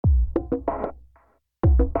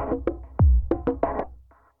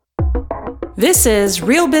This is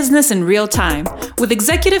Real Business in Real Time with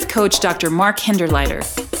executive coach Dr. Mark Hinderleiter.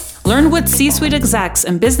 Learn what C-suite execs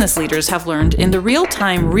and business leaders have learned in the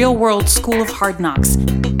real-time, real-world School of Hard Knocks.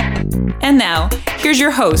 And now, here's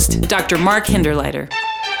your host, Dr. Mark Hinderleiter.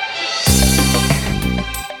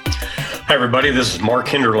 Hi, everybody. This is Mark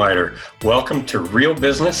Hinderleiter. Welcome to Real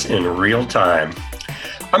Business in Real Time.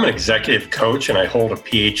 I'm an executive coach and I hold a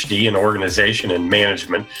PhD in organization and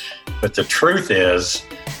management. But the truth is,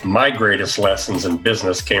 my greatest lessons in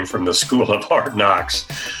business came from the School of Hard Knocks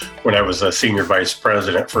when I was a senior vice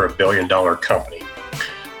president for a billion-dollar company.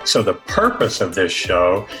 So the purpose of this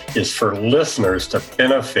show is for listeners to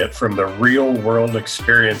benefit from the real-world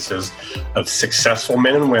experiences of successful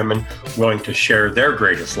men and women willing to share their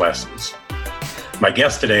greatest lessons. My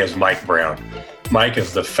guest today is Mike Brown. Mike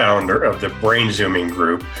is the founder of the Brainzooming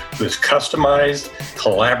Group, whose customized,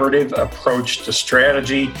 collaborative approach to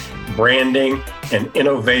strategy, branding, and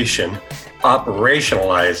innovation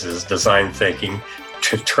operationalizes design thinking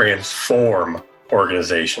to transform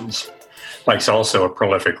organizations. Mike's also a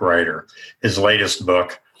prolific writer. His latest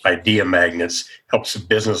book, Idea Magnets, helps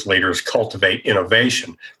business leaders cultivate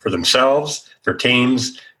innovation for themselves, their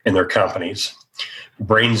teams, and their companies.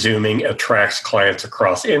 Brainzooming attracts clients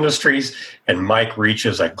across industries, and Mike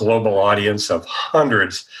reaches a global audience of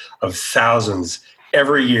hundreds of thousands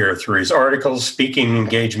every year through his articles, speaking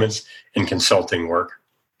engagements, and consulting work.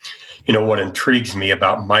 You know, what intrigues me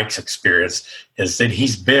about Mike's experience is that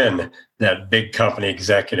he's been that big company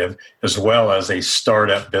executive as well as a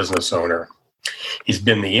startup business owner. He's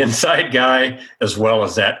been the inside guy as well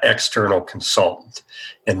as that external consultant.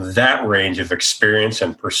 And that range of experience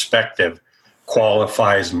and perspective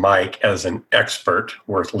qualifies Mike as an expert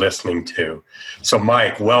worth listening to. So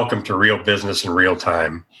Mike, welcome to Real Business in Real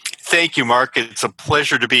Time. Thank you, Mark. It's a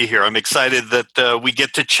pleasure to be here. I'm excited that we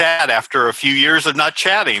get to chat after a few years of not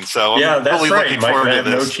chatting. So I'm that's really right. looking Mike forward and I to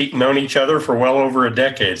have this. known each other for well over a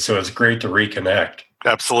decade, so it's great to reconnect.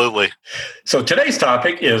 Absolutely. So today's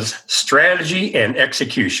topic is strategy and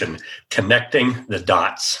execution, connecting the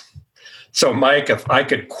dots. So Mike, if I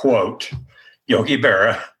could quote Yogi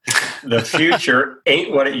Berra, the future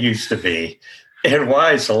ain't what it used to be. And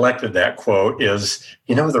why I selected that quote is,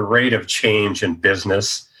 the rate of change in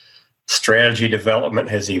business, strategy development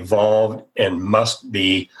has evolved and must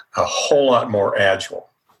be a whole lot more agile.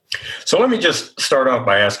 So let me just start off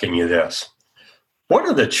by asking you this. What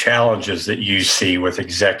are the challenges that you see with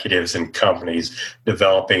executives and companies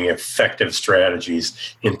developing effective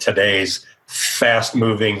strategies in today's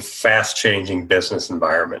fast-moving, fast-changing business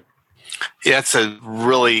environment? Yeah, it's a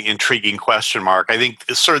really intriguing question, Mark. I think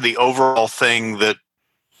sort of the overall thing that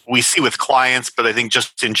we see with clients, but I think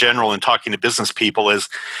just in general in talking to business people is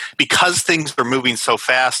because things are moving so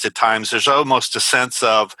fast at times, there's almost a sense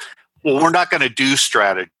of, well, we're not going to do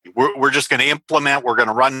strategy. We're just going to implement, we're going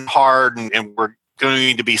to run hard, and we're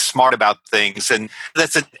going to be smart about things. And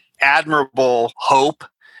that's an admirable hope,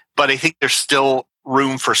 but I think there's still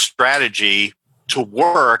room for strategy to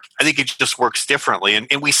work. I think it just works differently.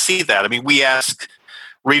 And we see that. I mean, we ask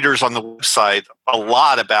readers on the website a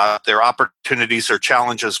lot about their opportunities or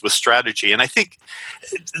challenges with strategy. And I think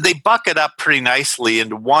they bucket up pretty nicely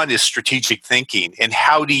into one is strategic thinking. And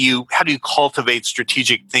how do you cultivate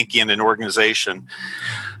strategic thinking in an organization?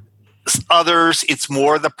 Others, it's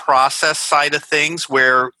more the process side of things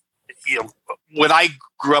where, when I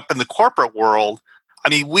grew up in the corporate world, I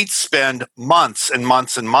mean, we'd spend months and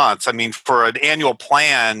months and months. I mean, for an annual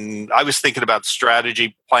plan, I was thinking about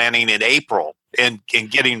strategy planning in April and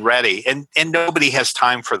getting ready. And nobody has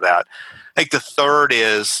time for that. I think the third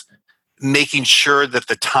is making sure that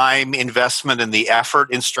the time investment and the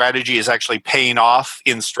effort in strategy is actually paying off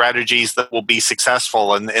in strategies that will be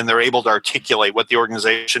successful and they're able to articulate what the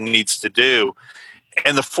organization needs to do.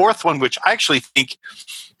 And the fourth one, which I actually think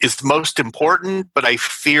is the most important, but I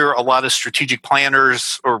fear a lot of strategic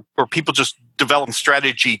planners or people just developing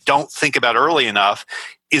strategy don't think about early enough,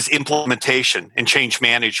 is implementation and change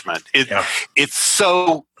management. It's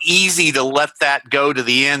so easy to let that go to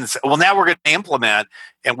the end. Well, now we're going to implement,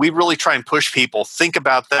 and we really try and push people, think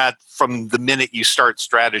about that from the minute you start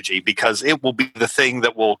strategy, because it will be the thing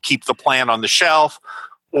that will keep the plan on the shelf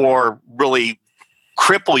or really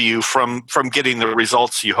cripple you from getting the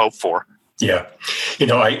results you hope for. Yeah.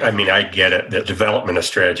 I get it. The development of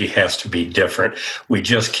strategy has to be different. We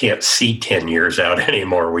just can't see 10 years out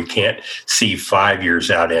anymore. We can't see 5 years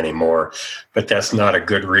out anymore. But that's not a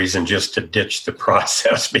good reason just to ditch the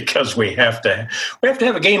process, because we have to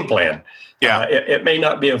have a game plan. Yeah. It may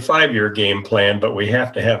not be a 5-year game plan, but we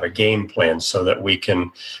have to have a game plan so that we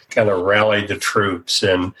can kind of rally the troops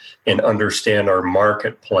and understand our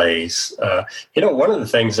marketplace. One of the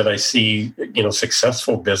things that I see,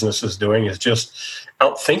 successful businesses doing is just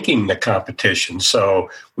outthinking the competition. So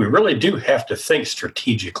we really do have to think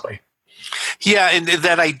strategically. Yeah, and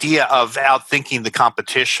that idea of outthinking the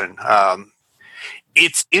competition.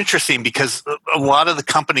 It's interesting because a lot of the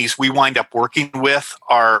companies we wind up working with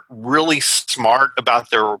are really smart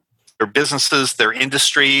about their businesses, their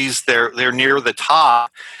industries. They're near the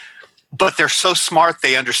top, but they're so smart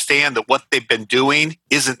they understand that what they've been doing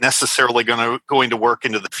isn't necessarily going to work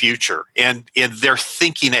into the future, and they're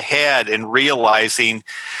thinking ahead and realizing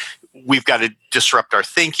we've got to disrupt our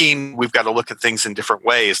thinking. We've got to look at things in different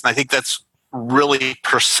ways, and I think that's really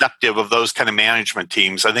perceptive of those kind of management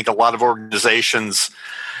teams. I think a lot of organizations,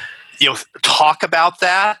 talk about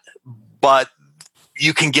that, but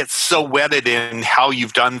you can get so wedded in how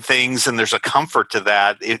you've done things, and there's a comfort to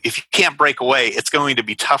that. If you can't break away, it's going to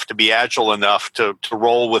be tough to be agile enough to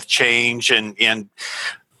roll with change and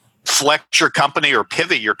flex your company or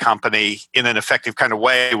pivot your company in an effective kind of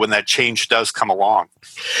way when that change does come along.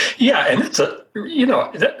 Yeah, and it's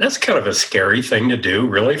that's kind of a scary thing to do,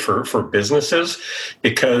 really, for businesses,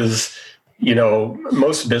 because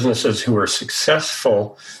most businesses who are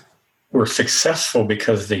successful were successful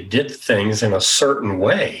because they did things in a certain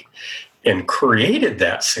way and created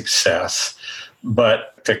that success.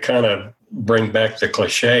 But to kind of bring back the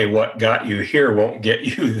cliche, what got you here won't get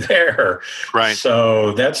you there. Right.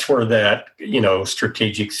 So that's where that,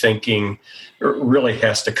 strategic thinking really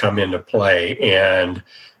has to come into play. And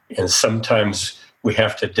sometimes we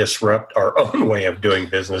have to disrupt our own way of doing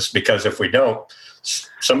business, because if we don't,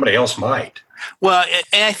 somebody else might. Well,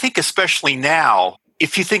 and I think especially now,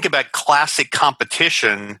 if you think about classic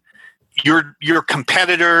competition, your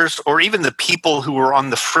competitors or even the people who are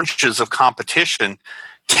on the fringes of competition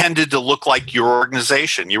tended to look like your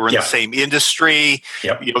organization. You were in the same industry.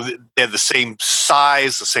 Yep. They had the same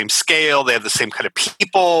size, the same scale. They had the same kind of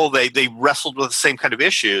people. They wrestled with the same kind of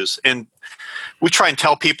issues. And we try and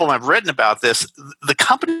tell people, and I've written about this, the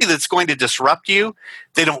company that's going to disrupt you,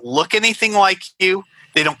 they don't look anything like you.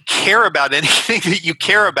 They don't care about anything that you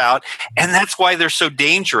care about. And that's why they're so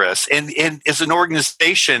dangerous. And as an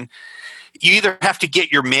organization, you either have to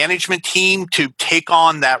get your management team to take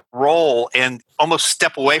on that role and almost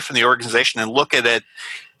step away from the organization and look at it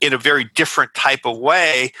in a very different type of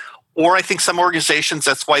way. Or I think some organizations,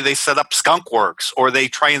 that's why they set up Skunk Works, or they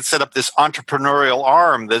try and set up this entrepreneurial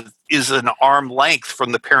arm that is an arm length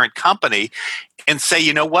from the parent company and say,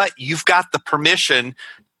 you know what, you've got the permission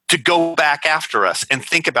to go back after us and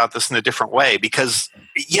think about this in a different way. Because,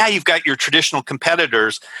 you've got your traditional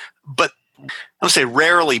competitors, but I don't say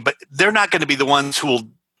rarely, but they're not going to be the ones who will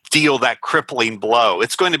deal that crippling blow.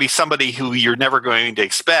 It's going to be somebody who you're never going to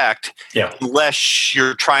expect unless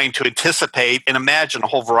you're trying to anticipate and imagine a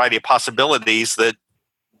whole variety of possibilities that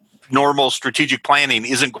normal strategic planning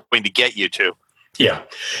isn't going to get you to. Yeah.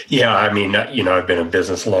 I mean, I've been in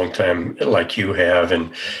business a long time, like you have,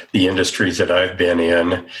 and the industries that I've been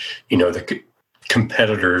in, the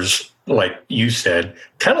competitors, like you said,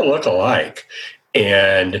 kind of look alike.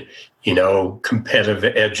 And competitive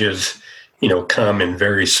edges, come in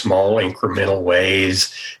very small incremental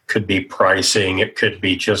ways. Could be pricing. It could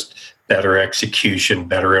be just better execution,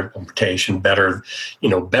 better implementation, better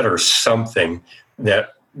something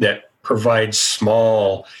that provides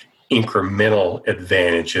small incremental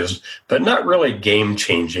advantages, but not really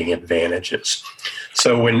game-changing advantages.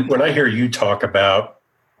 So when I hear you talk about,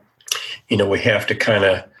 we have to kind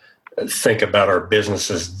of think about our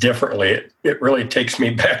businesses differently, it really takes me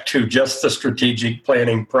back to just the strategic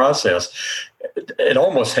planning process. It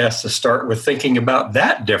almost has to start with thinking about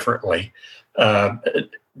that differently,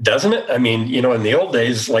 doesn't it? I mean, in the old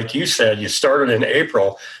days, like you said, you started in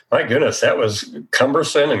April. My goodness, that was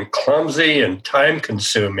cumbersome and clumsy and time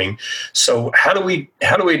consuming. So how do we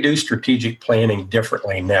do strategic planning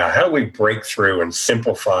differently now? How do we break through and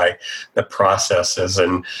simplify the processes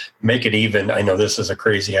and make it even? I know this is a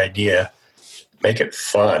crazy idea. Make it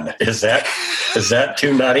fun. Is that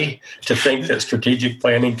too nutty to think that strategic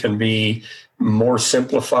planning can be more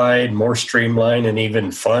simplified, more streamlined, and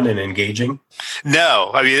even fun and engaging?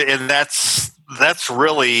 No, I mean, and that's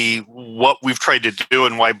really what we've tried to do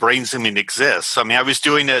and why BrainZooming exists. I mean, I was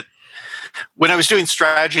doing it when I was doing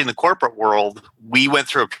strategy in the corporate world. We went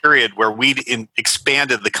through a period where we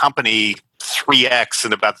expanded the company 3x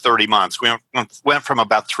in about 30 months. We went from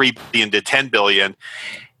about $3 billion to $10 billion.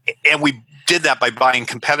 And we did that by buying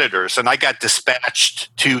competitors. And I got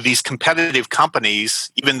dispatched to these competitive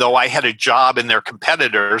companies, even though I had a job in their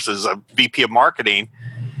competitors as a VP of marketing,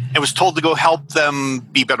 and was told to go help them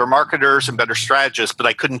be better marketers and better strategists, but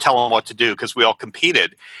I couldn't tell them what to do because we all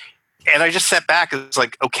competed. And I just sat back and was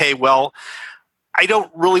like, okay, well, I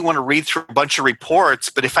don't really want to read through a bunch of reports,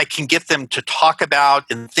 but if I can get them to talk about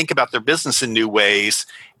and think about their business in new ways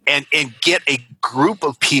and get a group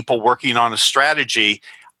of people working on a strategy,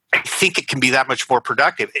 I think it can be that much more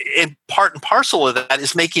productive. And part and parcel of that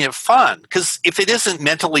is making it fun. Because if it isn't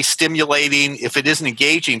mentally stimulating, if it isn't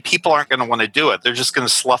engaging, people aren't going to want to do it. They're just going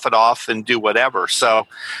to slough it off and do whatever. So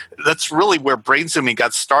that's really where Brainzooming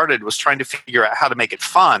got started, was trying to figure out how to make it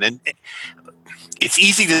fun. And it's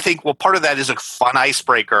easy to think, well, part of that is a fun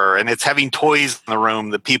icebreaker, and it's having toys in the room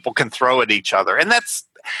that people can throw at each other. And that's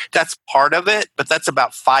part of it, but that's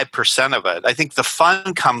about 5% of it. I think the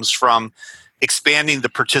fun comes from expanding the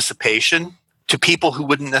participation to people who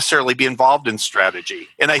wouldn't necessarily be involved in strategy.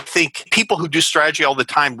 And I think people who do strategy all the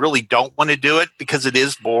time really don't want to do it because it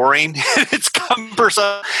is boring. It's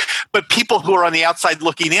cumbersome. But people who are on the outside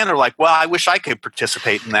looking in are like, well, I wish I could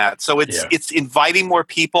participate in that. So it's inviting more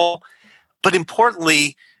people, but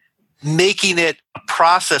importantly, making it a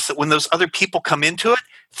process that when those other people come into it,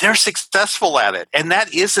 they're successful at it. And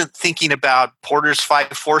that isn't thinking about Porter's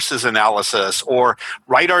 5 forces analysis or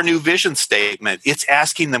write our new vision statement. It's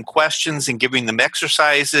asking them questions and giving them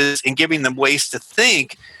exercises and giving them ways to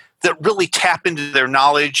think that really tap into their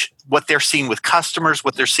knowledge, what they're seeing with customers,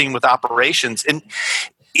 what they're seeing with operations. And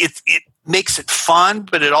it makes it fun,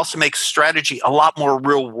 but it also makes strategy a lot more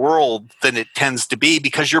real world than it tends to be,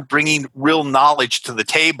 because you're bringing real knowledge to the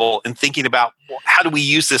table and thinking about, well, how do we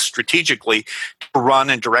use this strategically to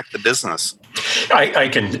run and direct the business? I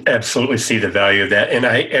can absolutely see the value of that. And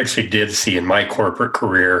I actually did see in my corporate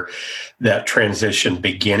career that transition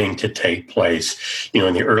beginning to take place. You know,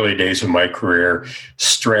 in the early days of my career,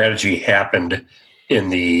 strategy happened in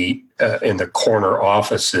the corner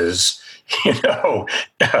offices, and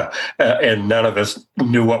none of us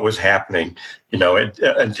knew what was happening,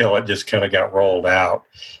 until it just kind of got rolled out.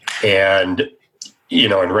 And,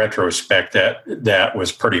 in retrospect, that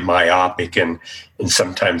was pretty myopic, and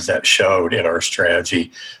sometimes that showed in our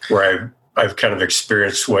strategy, where I've kind of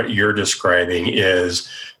experienced what you're describing is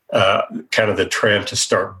kind of the trend to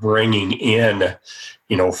start bringing in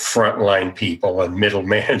frontline people and middle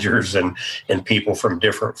managers and people from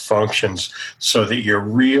different functions, so that you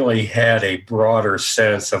really had a broader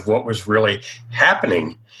sense of what was really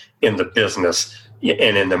happening in the business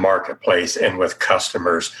and in the marketplace and with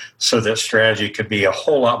customers, so that strategy could be a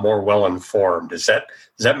whole lot more well-informed. Does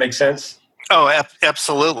that make sense? Oh,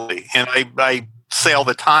 absolutely. And I say all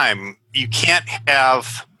the time,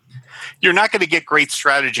 you're not going to get great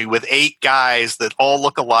strategy with 8 guys that all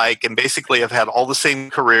look alike and basically have had all the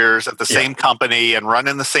same careers at the same company and run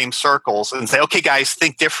in the same circles and say, okay, guys,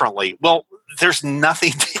 think differently. Well, there's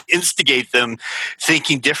nothing to instigate them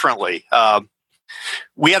thinking differently.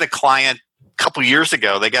 We had a client a couple years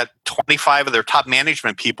ago. They got 25 of their top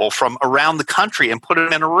management people from around the country and put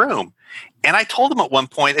them in a room. And I told them at one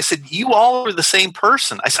point, I said, you all are the same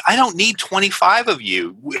person. I said, I don't need 25 of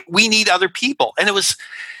you. We need other people. And it was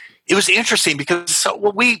interesting because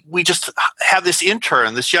we just have this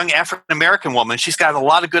intern, this young African-American woman. She's got a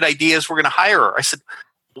lot of good ideas. We're going to hire her. I said,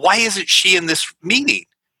 why isn't she in this meeting?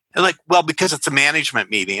 They're like, well, because it's a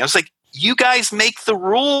management meeting. I was like, you guys make the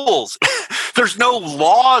rules. There's no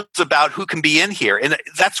laws about who can be in here. And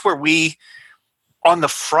that's where on the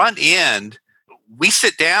front end, we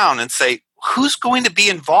sit down and say, who's going to be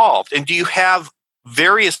involved? And do you have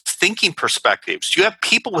various thinking perspectives? Do you have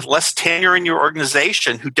people with less tenure in your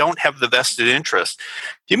organization who don't have the vested interest?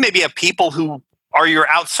 You maybe have people who are your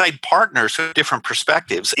outside partners who have different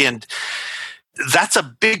perspectives. And that's a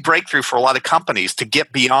big breakthrough for a lot of companies, to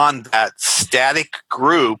get beyond that static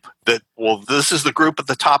group that, well, this is the group at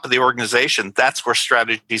the top of the organization. That's where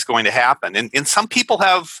strategy is going to happen. And some people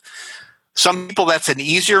that's an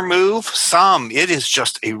easier move. Some, it is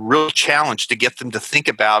just a real challenge to get them to think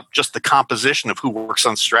about just the composition of who works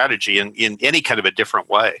on strategy in any kind of a different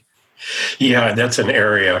way. Yeah, that's an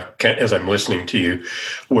area, as I'm listening to you,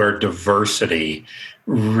 where diversity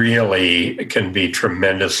really can be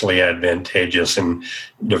tremendously advantageous. And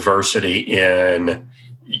diversity in,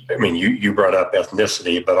 you brought up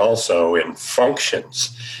ethnicity, but also in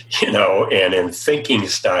functions, and in thinking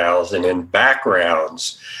styles and in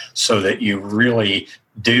backgrounds, so that you really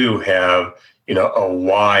do have, a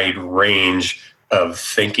wide range of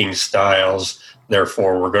thinking styles.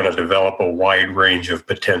 Therefore, we're going to develop a wide range of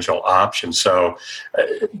potential options. So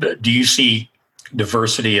do you see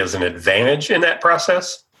diversity as an advantage in that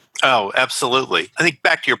process? Oh, absolutely. I think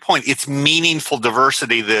back to your point, it's meaningful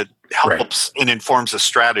diversity that helps and informs a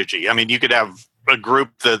strategy. I mean, you could have a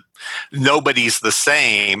group that nobody's the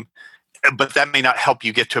same, but that may not help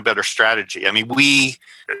you get to a better strategy. I mean, the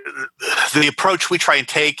approach we try and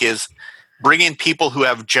take is bring in people who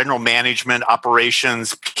have general management,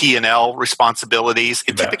 operations, P&L responsibilities.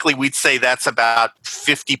 And typically, we'd say that's about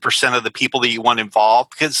 50% of the people that you want involved,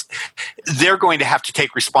 because they're going to have to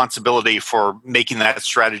take responsibility for making that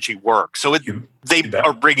strategy work. So they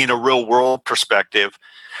are bringing a real world perspective.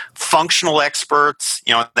 Functional experts,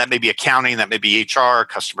 that may be accounting, that may be HR,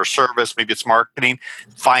 customer service, maybe it's marketing,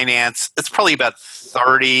 finance. It's probably about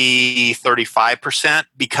 35%,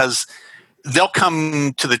 because they'll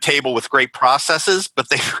come to the table with great processes, but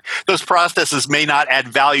those processes may not add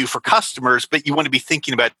value for customers, but you want to be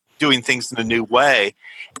thinking about doing things in a new way.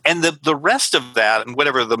 And the rest of that, and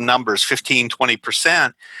whatever the numbers, 15,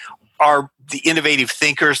 20%, are the innovative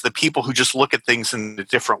thinkers, the people who just look at things in a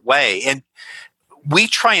different way. And we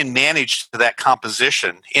try and manage that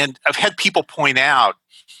composition. And I've had people point out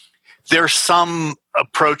there are some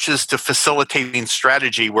approaches to facilitating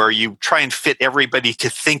strategy where you try and fit everybody to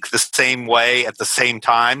think the same way at the same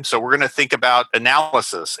time. So we're going to think about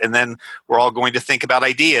analysis, and then we're all going to think about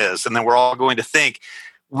ideas, and then we're all going to think.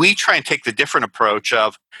 We try and take the different approach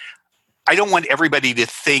of, I don't want everybody to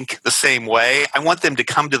think the same way. I want them to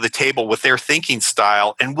come to the table with their thinking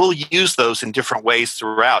style, and we'll use those in different ways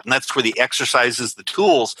throughout. And that's where the exercises, the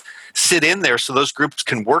tools sit in there so those groups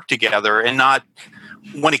can work together and not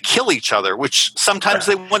want to kill each other, which sometimes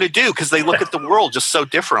they want to do because they look at the world just so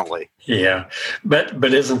differently. Yeah. But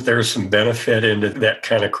isn't there some benefit into that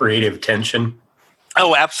kind of creative tension?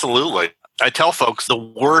 Oh, absolutely. I tell folks the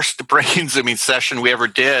worst brainzooming session we ever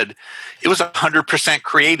did, it was 100%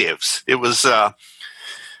 creatives. It was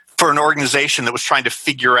for an organization that was trying to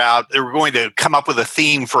figure out, they were going to come up with a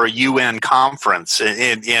theme for a UN conference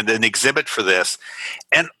and an exhibit for this.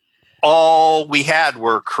 And all we had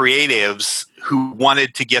were creatives who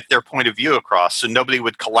wanted to get their point of view across. So nobody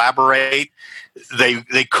would collaborate.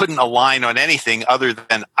 They couldn't align on anything other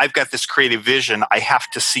than, I've got this creative vision. I have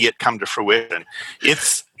to see it come to fruition.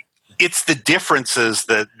 It's the differences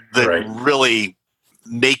that really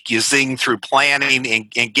make you zing through planning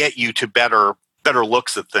and get you to better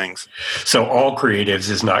looks at things. So all creatives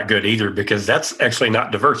is not good either, because that's actually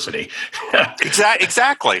not diversity.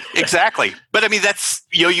 Exactly. But I mean, that's,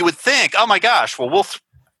 you would think, oh my gosh, well, we'll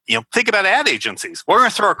think about ad agencies. We're going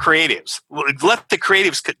to throw our creatives. Let the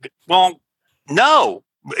creatives. Well, no.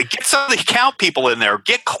 Get some of the account people in there.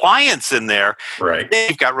 Get clients in there. Right.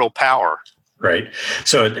 They've got real power. Right.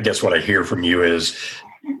 So I guess what I hear from you is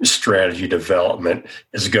strategy development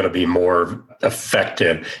is going to be more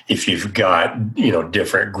effective if you've got,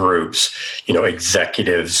 different groups,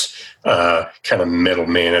 executives, kind of middle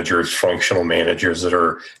managers, functional managers that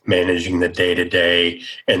are managing the day-to-day,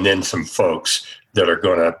 and then some folks that are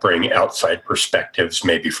going to bring outside perspectives,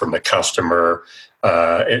 maybe from the customer,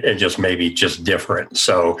 and just different.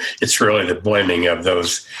 So it's really the blending of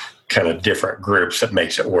those kind of different groups that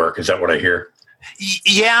makes it work. Is that what I hear?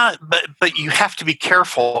 Yeah, but you have to be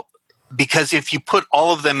careful, because if you put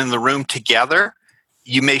all of them in the room together,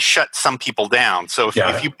 you may shut some people down. So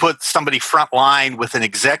if you put somebody frontline with an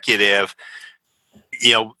executive,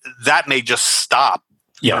 that may just stop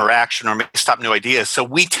interaction or may stop new ideas. So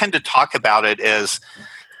we tend to talk about it as,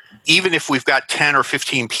 even if we've got 10 or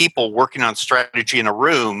 15 people working on strategy in a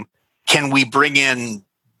room, can we bring in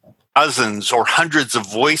dozens or hundreds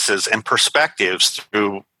of voices and perspectives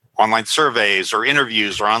through online surveys or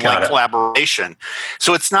interviews or online collaboration?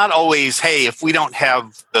 So it's not always, hey, if we don't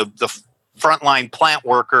have the frontline plant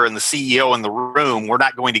worker and the CEO in the room, we're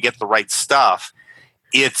not going to get the right stuff.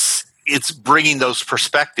 It's bringing those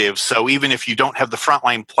perspectives. So even if you don't have the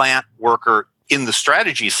frontline plant worker in the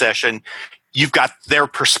strategy session, you've got their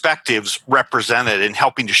perspectives represented and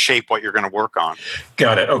helping to shape what you're going to work on.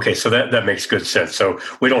 Got it. Okay, so that makes good sense. So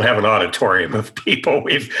we don't have an auditorium of people.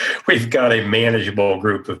 We've got a manageable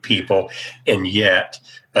group of people, and yet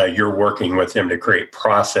you're working with them to create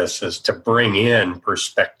processes to bring in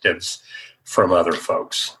perspectives from other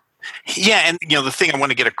folks. Yeah, and the thing I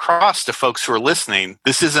want to get across to folks who are listening,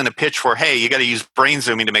 this isn't a pitch for, hey, you got to use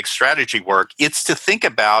brainzooming to make strategy work. It's to think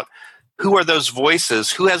about, who are those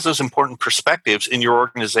voices? Who has those important perspectives in your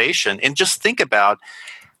organization? And just think about,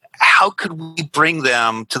 how could we bring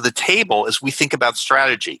them to the table as we think about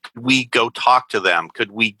strategy? Could we go talk to them?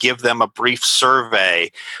 Could we give them a brief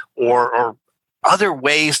survey or other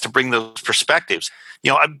ways to bring those perspectives?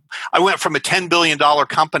 I went from a $10 billion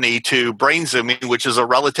company to brainzooming, which is a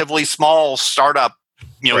relatively small startup,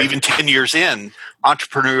 even 10 years in,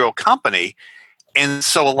 entrepreneurial company. And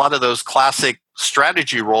so a lot of those classic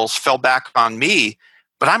strategy roles fell back on me,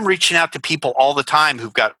 but I'm reaching out to people all the time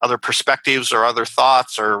who've got other perspectives or other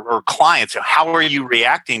thoughts or clients. How are you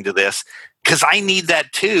reacting to this? Because I need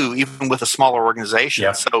that too, even with a smaller organization.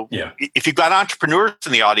 Yeah. So Yeah. if you've got entrepreneurs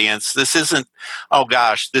in the audience, this isn't, oh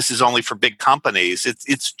gosh, this is only for big companies.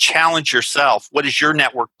 It's challenge yourself. What does your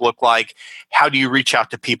network look like? How do you reach out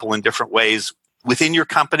to people in different ways within your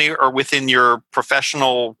company or within your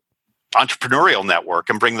professional entrepreneurial network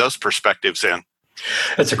and bring those perspectives in?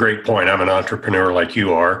 That's a great point. I'm an entrepreneur like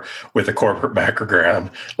you are with a corporate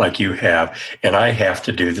background like you have. And I have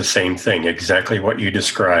to do the same thing, exactly what you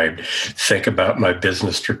described. Think about my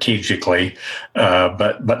business strategically,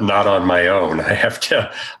 but not on my own. I have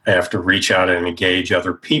to reach out and engage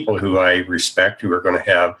other people who I respect, who are going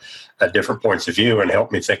to have different points of view and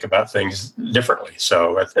help me think about things differently.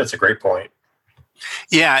 So that's a great point.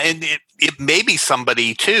 Yeah, and it may be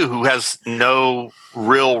somebody too who has no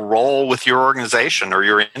real role with your organization or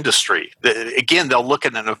your industry. Again, they'll look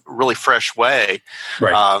at it in a really fresh way.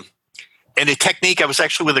 Right. And a technique, I was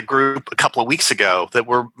actually with a group a couple of weeks ago that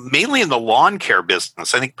were mainly in the lawn care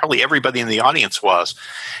business. I think probably everybody in the audience was.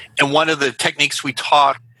 And one of the techniques we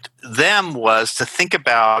taught them was to think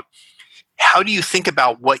about, how do you think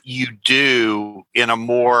about what you do in a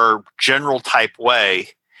more general type way?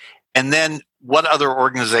 And then what other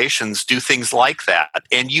organizations do things like that?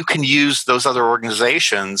 And you can use those other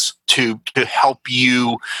organizations to help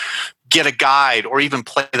you get a guide or even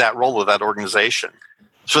play that role of that organization.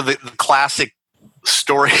 So the classic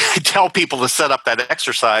story I tell people to set up that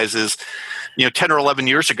exercise is, 10 or 11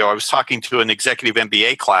 years ago, I was talking to an executive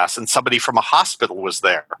MBA class and somebody from a hospital was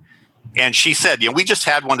there. And she said, we just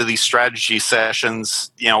had one of these strategy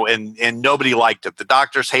sessions, and nobody liked it. The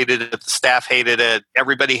doctors hated it. The staff hated it.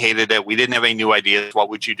 Everybody hated it. We didn't have any new ideas. What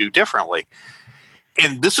would you do differently?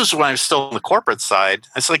 And this was when I was still on the corporate side.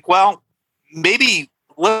 I was like, well, maybe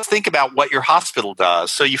let's think about what your hospital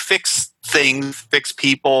does. So you fix things, fix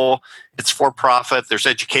people. It's for profit. There's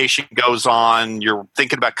education goes on. You're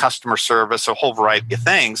thinking about customer service, a whole variety of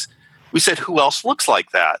things. We said, who else looks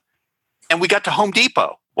like that? And we got to Home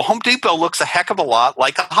Depot. Well, Home Depot looks a heck of a lot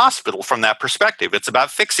like a hospital from that perspective. It's about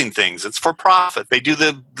fixing things. It's for profit. They do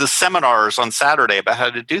the seminars on Saturday about how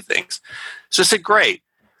to do things. So I said, great.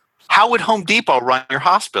 How would Home Depot run your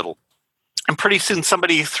hospital? And pretty soon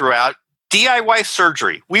somebody threw out DIY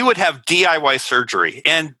surgery. We would have DIY surgery.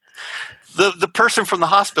 And the person from the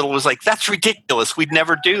hospital was like, that's ridiculous. We'd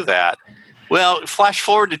never do that. Well, flash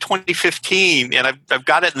forward to 2015, and I've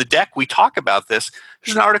got it in the deck. We talk about this.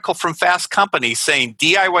 There's an article from Fast Company saying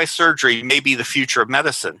DIY surgery may be the future of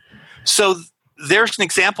medicine. So there's an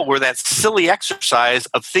example where that silly exercise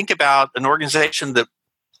of think about an organization that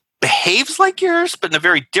behaves like yours, but in a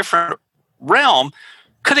very different realm,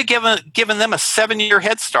 could have given them a 7-year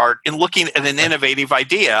head start in looking at an innovative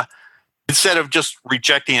idea instead of just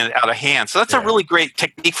rejecting it out of hand. So that's a really great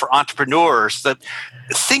technique for entrepreneurs, that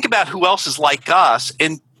think about who else is like us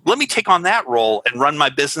and let me take on that role and run my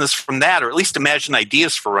business from that, or at least imagine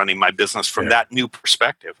ideas for running my business from that new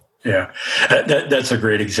perspective. Yeah, that's a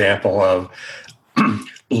great example of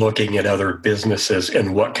looking at other businesses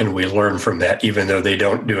and what can we learn from that, even though they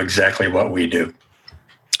don't do exactly what we do.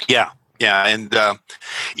 Yeah, and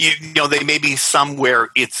they may be somewhere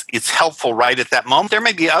it's helpful right at that moment. There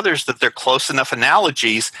may be others that they're close enough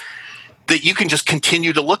analogies that you can just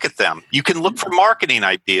continue to look at them. You can look for marketing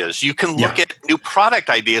ideas. You can look at new product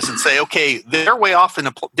ideas and say, okay, they're way off in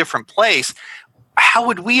a different place. How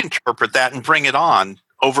would we interpret that and bring it on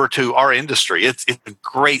over to our industry? It's a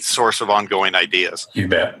great source of ongoing ideas. You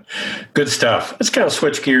bet. Good stuff. Let's kind of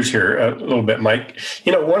switch gears here a little bit, Mike.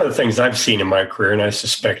 One of the things I've seen in my career, and I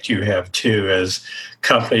suspect you have too, is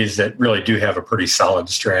companies that really do have a pretty solid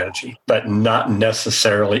strategy, but not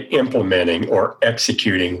necessarily implementing or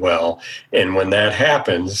executing well. And when that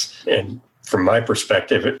happens, and from my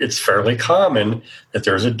perspective, it's fairly common that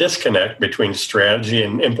there's a disconnect between strategy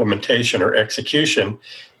and implementation or execution,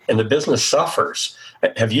 and the business suffers.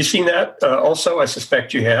 Have you seen that also? I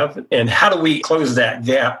suspect you have. And how do we close that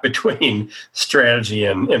gap between strategy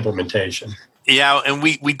and implementation? Yeah, and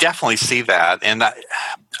we definitely see that. And I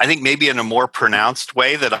think maybe in a more pronounced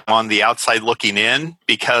way that I'm on the outside looking in,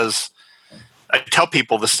 because I tell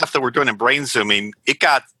people the stuff that we're doing in Brain Zooming, it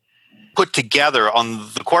got put together on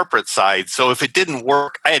the corporate side. So if it didn't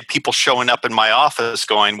work, I had people showing up in my office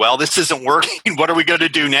going, well, this isn't working. What are we going to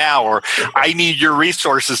do now? Or I need your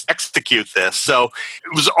resources to execute this. So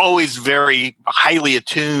it was always very highly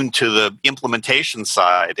attuned to the implementation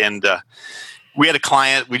side. And we had a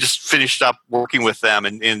client, we just finished up working with them,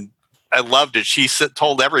 and I loved it. She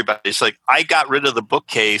told everybody, it's like, I got rid of the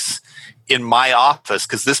bookcase in my office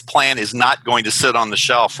because this plan is not going to sit on the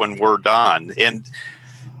shelf when we're done. And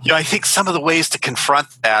I think some of the ways to confront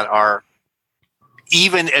that are,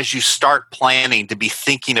 even as you start planning, to be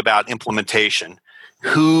thinking about implementation.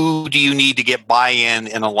 Who do you need to get buy-in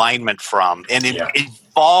and alignment from? And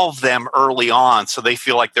involve them early on so they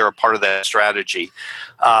feel like they're a part of that strategy.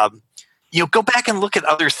 Go back and look at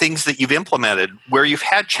other things that you've implemented where you've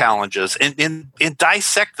had challenges and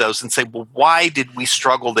dissect those and say, well, why did we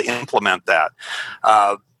struggle to implement that?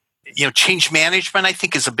 Change management, I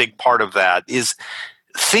think, is a big part of that. Is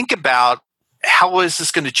think about, how is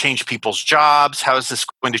this going to change people's jobs? How is this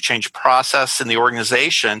going to change process in the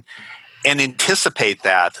organization? And anticipate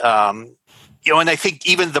that. And I think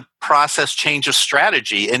even the process change of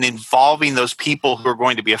strategy and involving those people who are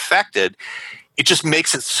going to be affected, it just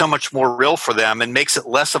makes it so much more real for them and makes it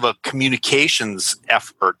less of a communications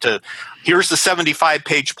effort to, here's the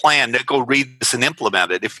 75-page plan, go read this and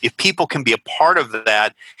implement it. If people can be a part of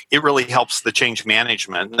that, it really helps the change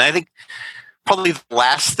management. And I think probably the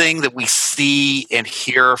last thing that we see and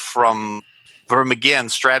hear from again,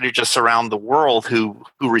 strategists around the world who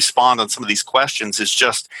respond on some of these questions is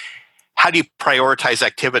just, how do you prioritize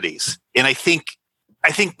activities? And I think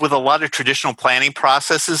with a lot of traditional planning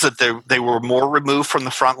processes that they were more removed from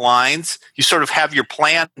the front lines. You sort of have your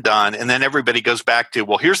plan done, and then everybody goes back to,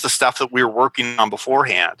 well, here's the stuff that we were working on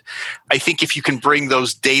beforehand. I think if you can bring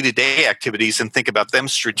those day-to-day activities and think about them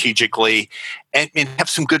strategically and have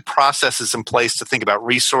some good processes in place to think about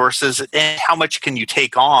resources and how much can you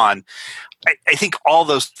take on, I think all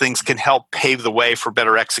those things can help pave the way for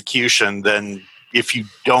better execution than if you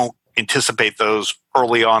don't anticipate those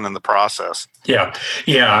early on in the process. Yeah,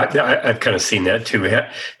 I've kind of seen that too.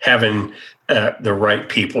 Having the right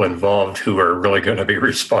people involved who are really going to be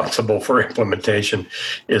responsible for implementation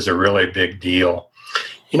is a really big deal.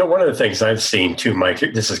 One of the things I've seen too, Mike,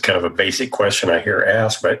 this is kind of a basic question I hear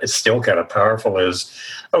asked, but it's still kind of powerful, is,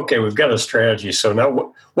 okay, we've got a strategy. So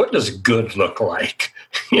now what does good look like?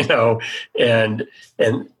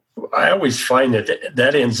 And I always find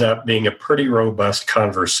that ends up being a pretty robust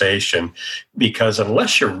conversation, because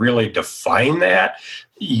unless you really define that,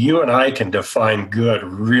 you and I can define good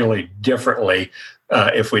really differently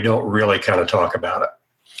if we don't really kind of talk about it.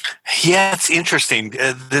 Yeah, it's interesting.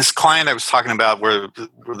 This client I was talking about where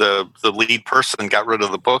the lead person got rid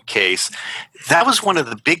of the bookcase, that was one of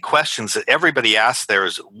the big questions that everybody asked there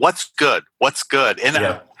is, what's good? What's good?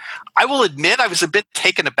 And I will admit I was a bit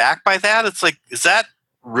taken aback by that. It's like, is that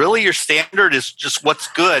really your standard, is just what's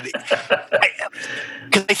good?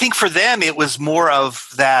 Because I think for them it was more of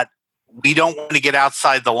that, we don't want to get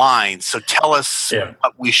outside the lines, so tell us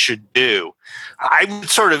what we should do. I would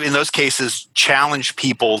sort of, in those cases, challenge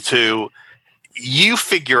people to, you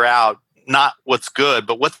figure out not what's good,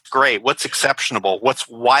 but what's great, what's exceptional, what's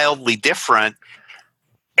wildly different.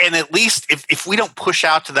 And at least if we don't push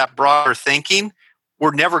out to that broader thinking,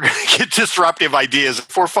 we're never going to get disruptive ideas.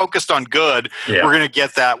 If we're focused on good, we're going to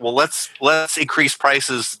get that, well, let's increase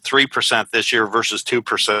prices 3% this year versus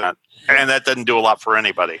 2%. And that doesn't do a lot for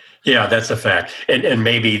anybody. Yeah, that's a fact. And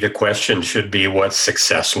maybe the question should be, what's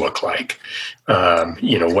success look like?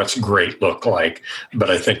 What's great look like? But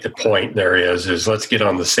I think the point there is let's get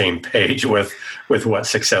on the same page with what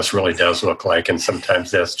success really does look like. And sometimes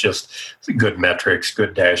that's just good metrics,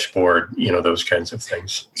 good dashboard, those kinds of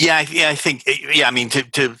things. I think, I mean,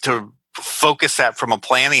 to focus that from a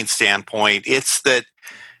planning standpoint, it's that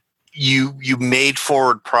you made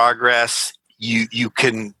forward progress. You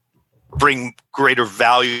can bring greater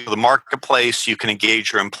value to the marketplace. You can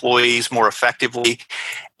engage your employees more effectively,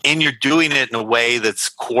 and you're doing it in a way that's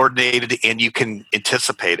coordinated and you can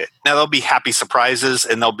anticipate it. Now, there'll be happy surprises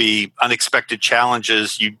and there'll be unexpected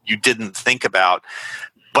challenges you didn't think about.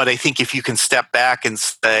 But I think if you can step back and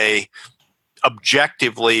say,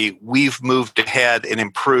 objectively, we've moved ahead and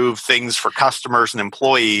improved things for customers and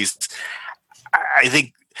employees, I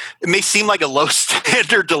think it may seem like a low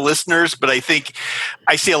standard to listeners, but I think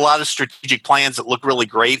I see a lot of strategic plans that look really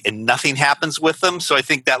great and nothing happens with them. So I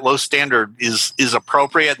think that low standard is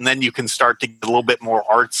appropriate. And then you can start to get a little bit more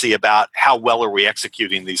artsy about how well are we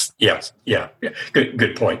executing these things. Yeah.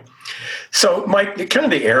 Good point. So, Mike, kind of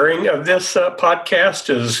the airing of this podcast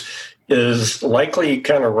is likely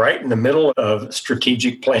kind of right in the middle of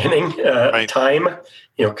strategic planning time.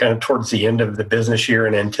 Kind of towards the end of the business year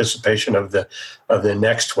in anticipation of the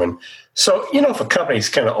next one. So, if a company's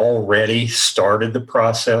kind of already started the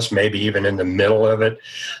process, maybe even in the middle of it,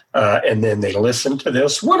 and then they listen to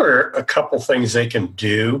this, what are a couple things they can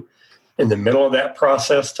do in the middle of that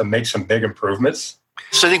process to make some big improvements?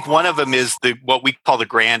 So I think one of them is what we call the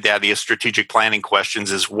granddaddy of strategic planning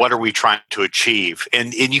questions is what are we trying to achieve?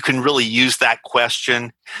 And you can really use that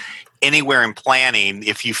question anywhere in planning.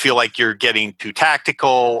 If you feel like you're getting too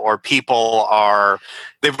tactical or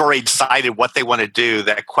they've already decided what they want to do,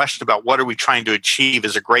 that question about what are we trying to achieve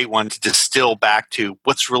is a great one to distill back to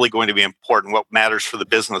what's really going to be important, what matters for the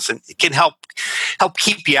business. And it can help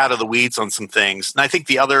keep you out of the weeds on some things. And I think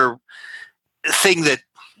the other thing that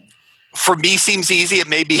for me seems easy, it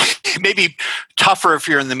may be tougher if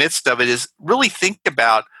you're in the midst of it, is really think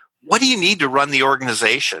about what do you need to run the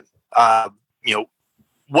organization?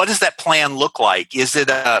 What does that plan look like? Is it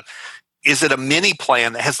a mini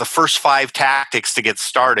plan that has the first 5 tactics to get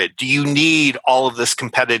started? Do you need all of this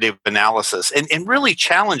competitive analysis? And really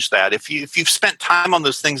challenge that. If you've spent time on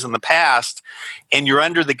those things in the past and you're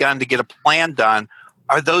under the gun to get a plan done,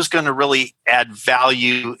 are those going to really add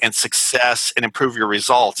value and success and improve your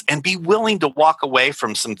results? And be willing to walk away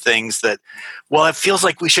from some things that, well, it feels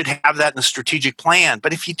like we should have that in a strategic plan.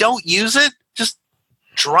 But if you don't use it, just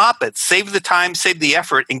drop it, save the time, save the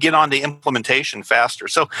effort, and get on to implementation faster.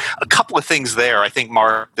 So a couple of things there, I think,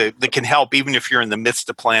 Mark, that can help even if you're in the midst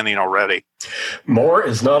of planning already. More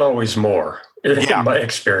is not always more, in my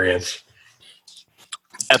experience.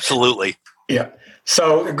 Absolutely. Yeah.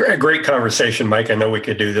 So a great conversation, Mike. I know we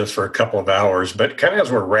could do this for a couple of hours, but kind of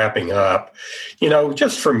as we're wrapping up,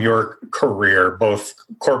 just from your career, both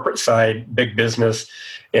corporate side, big business,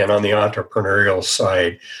 and on the entrepreneurial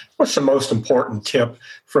side, what's the most important tip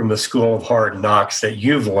from the School of Hard Knocks that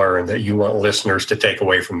you've learned that you want listeners to take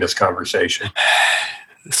away from this conversation?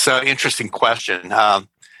 So interesting question. I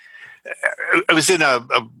was in a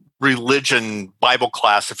religion Bible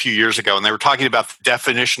class a few years ago, and they were talking about the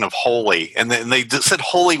definition of holy, and they said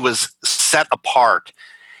holy was set apart.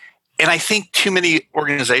 And I think too many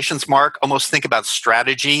organizations, Mark, almost think about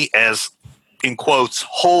strategy as, in quotes,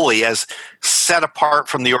 holy, as set apart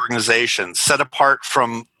from the organization, set apart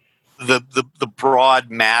from the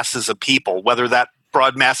broad masses of people, whether that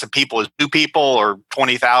broad mass of people is 2 people or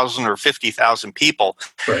 20,000 or 50,000 people.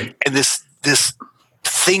 Right. And this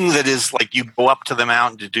thing that is like you go up to the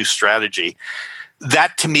mountain to do strategy.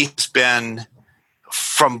 That to me has been,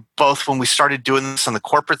 from both when we started doing this on the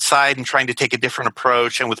corporate side and trying to take a different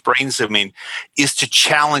approach, and with brain zooming, is to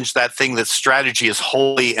challenge that thing that strategy is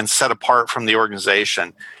wholly and set apart from the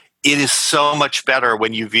organization. It is so much better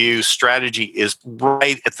when you view strategy is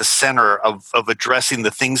right at the center of addressing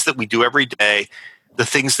the things that we do every day, the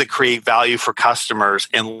things that create value for customers,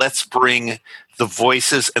 and let's bring the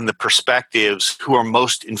voices and the perspectives who are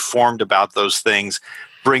most informed about those things,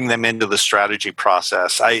 bring them into the strategy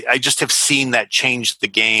process. I just have seen that change the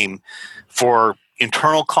game for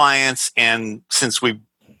internal clients, and since we've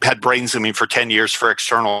had brain zooming for 10 years for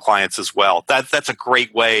external clients as well. That's a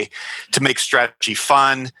great way to make strategy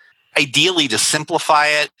fun, ideally to simplify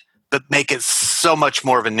it, but make it so much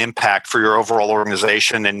more of an impact for your overall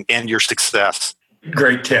organization and your success.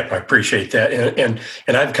 Great tip. I appreciate that. And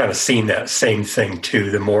I've kind of seen that same thing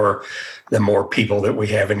too. The more people that we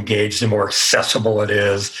have engaged, the more accessible it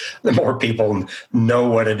is, the more people know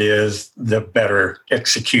what it is, the better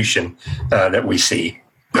execution that we see.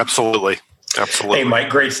 Absolutely. Hey, Mike,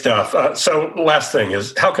 great stuff. So last thing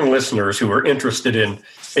is, how can listeners who are interested in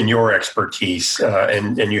your expertise,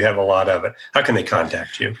 and you have a lot of it, how can they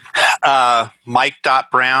contact you?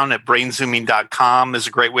 Mike.brown@brainzooming.com is a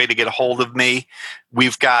great way to get a hold of me.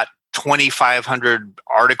 We've got 2,500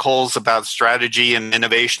 articles about strategy and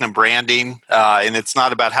innovation and branding. And it's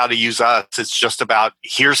not about how to use us. It's just about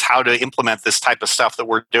here's how to implement this type of stuff that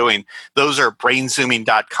we're doing. Those are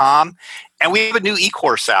brainzooming.com. And we have a new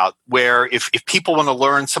e-course out where if people want to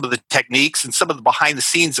learn some of the techniques and some of the behind the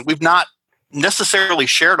scenes that we've not necessarily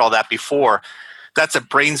shared all that before, that's at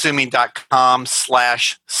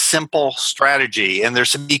brainzooming.com/simple strategy. And there's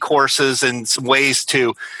some e-courses and some ways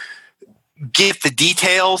to get the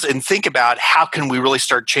details and think about how can we really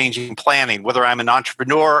start changing planning, whether I'm an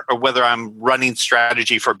entrepreneur or whether I'm running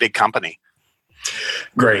strategy for a big company.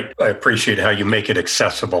 Great. I appreciate how you make it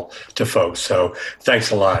accessible to folks. So thanks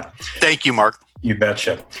a lot. Thank you, Mark. You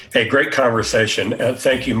betcha. Hey, great conversation.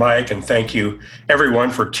 Thank you, Mike. And thank you, everyone,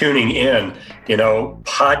 for tuning in.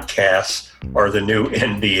 Podcasts are the new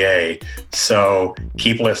NBA. So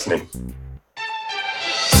keep listening.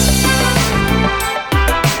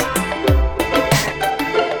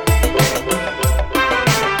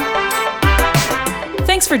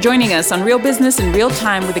 Thanks for joining us on Real Business in Real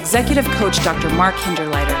Time with Executive Coach Dr. Mark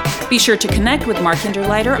Hinderleiter. Be sure to connect with Mark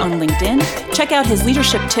Hinderleiter on LinkedIn, check out his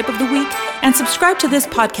leadership tip of the week, and subscribe to this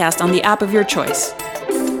podcast on the app of your choice.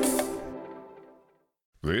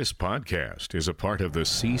 This podcast is a part of the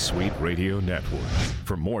C-Suite Radio Network.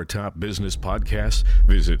 For more top business podcasts,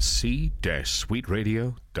 visit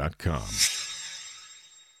c-suiteradio.com.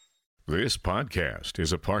 This podcast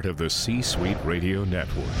is a part of the C-Suite Radio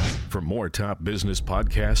Network. For more top business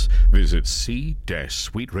podcasts, visit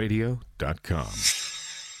c-suiteradio.com.